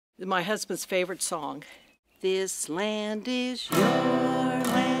My husband's favorite song. This land is your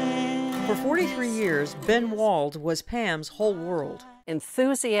land. For 43 years, Ben Wald was Pam's whole world.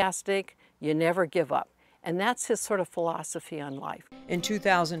 Enthusiastic, you never give up. And that's his sort of philosophy on life. In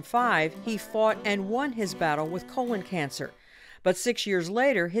 2005, he fought and won his battle with colon cancer. But 6 years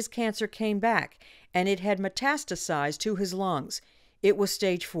later, his cancer came back, and it had metastasized to his lungs. It was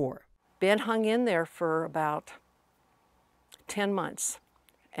stage 4. Ben hung in there for about 10 months,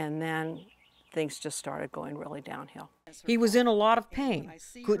 and then things just started going really downhill. He was in a lot of pain,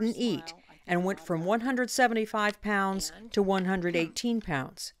 couldn't eat, and went from 175 pounds to 118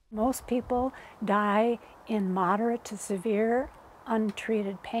 pounds. Most people die in moderate to severe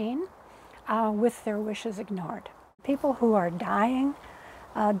untreated pain with their wishes ignored. People who are dying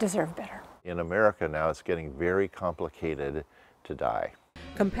deserve better. In America now, it's getting very complicated to die.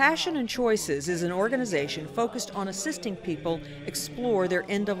 Compassion and Choices is an organization focused on assisting people explore their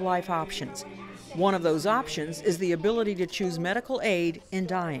end-of-life options. One of those options is the ability to choose medical aid in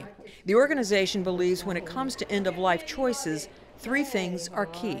dying. The organization believes when it comes to end-of-life choices, 3 things are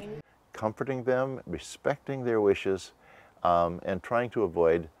key. Comforting them, respecting their wishes, and trying to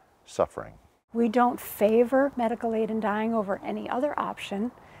avoid suffering. We don't favor medical aid in dying over any other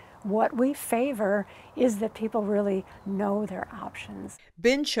option. What we favor is that people really know their options.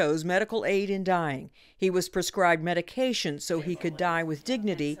 Ben chose medical aid in dying. He was prescribed medication so he could die with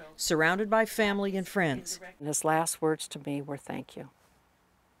dignity, surrounded by family and friends. And his last words to me were, "Thank you."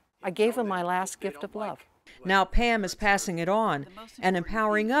 I gave him my last gift of love. Now Pam is passing it on and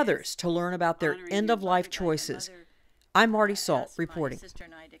empowering others to learn about their end-of-life choices. I'm Marty Salt reporting.